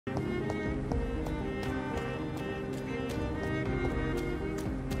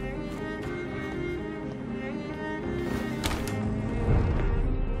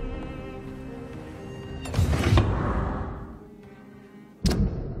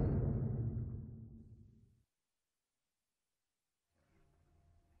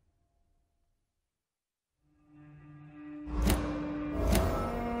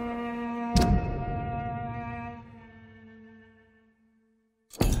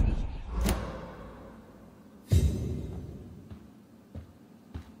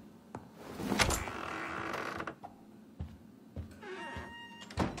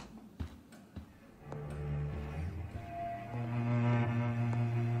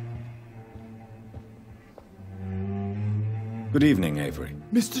Good evening, Avery.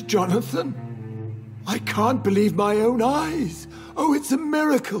 Mr. Jonathan? I can't believe my own eyes. Oh, it's a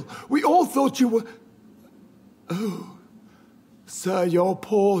miracle. We all thought you were... Oh, sir, your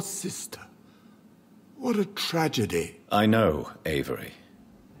poor sister. What a tragedy. I know, Avery.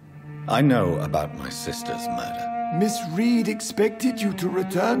 I know about my sister's murder. Miss Reid expected you to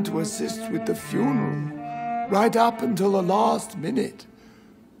return to assist with the funeral, right up until the last minute.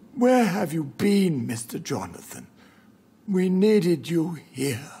 Where have you been, Mr. Jonathan? We needed you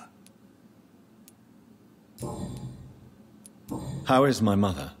here. How is my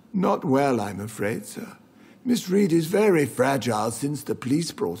mother? Not well, I'm afraid, sir. Miss Reid is very fragile since the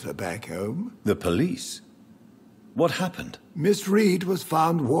police brought her back home. The police? What happened? Miss Reid was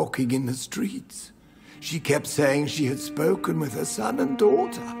found walking in the streets. She kept saying she had spoken with her son and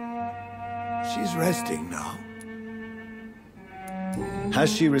daughter. She's resting now.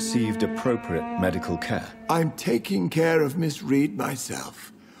 Has she received appropriate medical care? I'm taking care of Miss Reid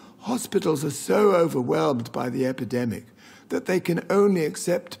myself. Hospitals are so overwhelmed by the epidemic that they can only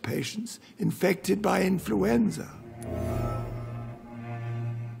accept patients infected by influenza.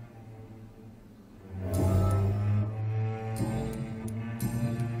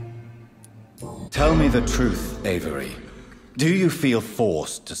 Tell me the truth, Avery. Do you feel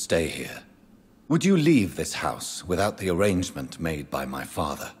forced to stay here? Would you leave this house without the arrangement made by my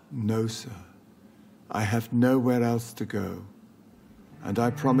father? No, sir. I have nowhere else to go. And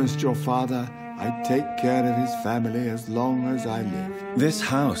I promised your father I'd take care of his family as long as I lived. This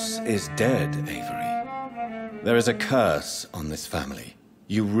house is dead, Avery. There is a curse on this family.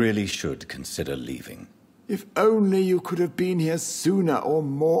 You really should consider leaving. If only you could have been here sooner or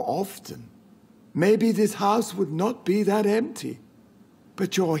more often. Maybe this house would not be that empty.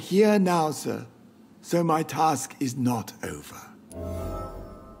 But you're here now, sir, so my task is not over.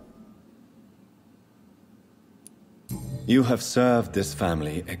 You have served this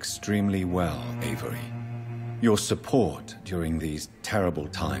family extremely well, Avery. Your support during these terrible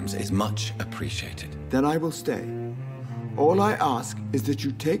times is much appreciated. Then I will stay. All I ask is that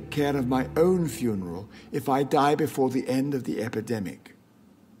you take care of my own funeral if I die before the end of the epidemic.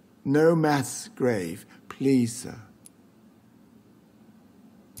 No mass grave, please, sir.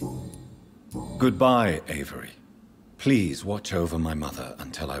 Goodbye, Avery. Please watch over my mother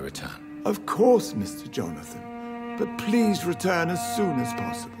until I return. Of course, Mr. Jonathan. But please return as soon as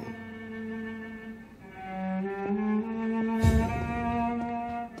possible.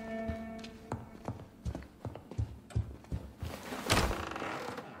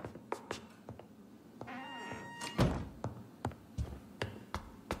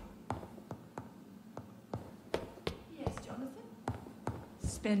 Yes, Jonathan?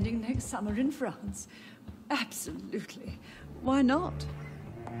 Spending next summer in France? Absolutely. Why not?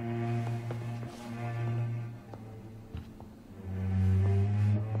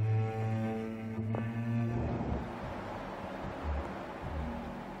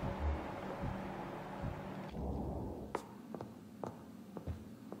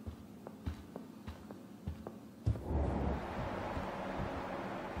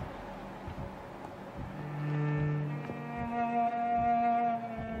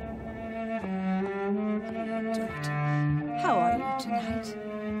 Tonight.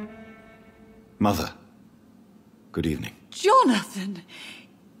 Mother, good evening. Jonathan!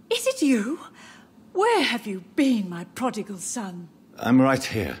 Is it you? Where have you been, my prodigal son? I'm right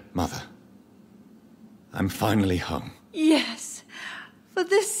here, Mother. I'm finally home. Yes, for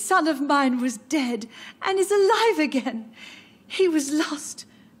this son of mine was dead and is alive again. He was lost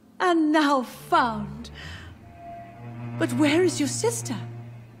and now found. But where is your sister?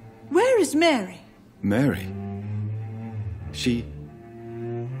 Where is Mary? Mary? She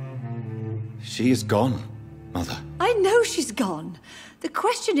is gone, Mother. I know she's gone. The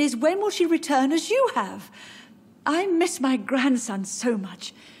question is, when will she return as you have? I miss my grandson so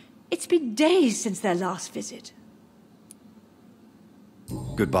much. It's been days since their last visit.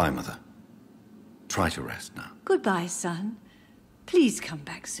 Goodbye, Mother. Try to rest now. Goodbye, son. Please come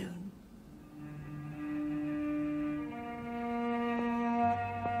back soon.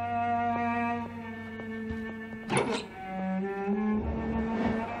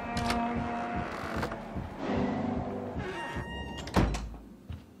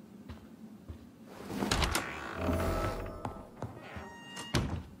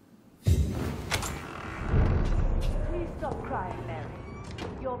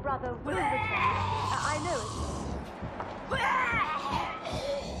 Your brother will return. I know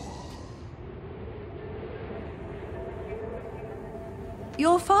it.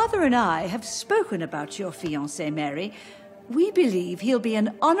 Your father and I have spoken about your fiancé, Mary. We believe he'll be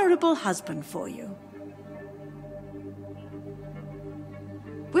an honorable husband for you.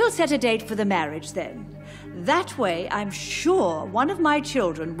 We'll set a date for the marriage then. That way, I'm sure one of my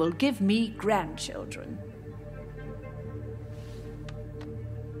children will give me grandchildren.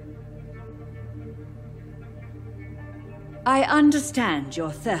 I understand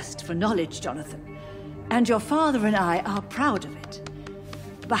your thirst for knowledge, Jonathan, and your father and I are proud of it.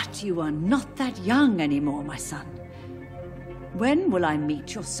 But you are not that young anymore, my son. When will I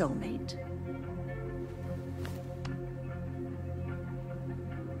meet your soulmate?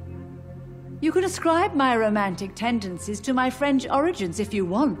 You can ascribe my romantic tendencies to my French origins if you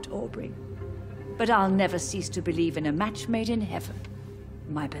want, Aubrey. But I'll never cease to believe in a match made in heaven,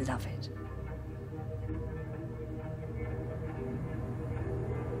 my beloved.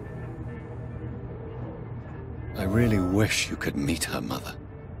 I really wish you could meet her, Mother.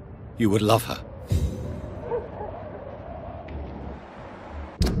 You would love her.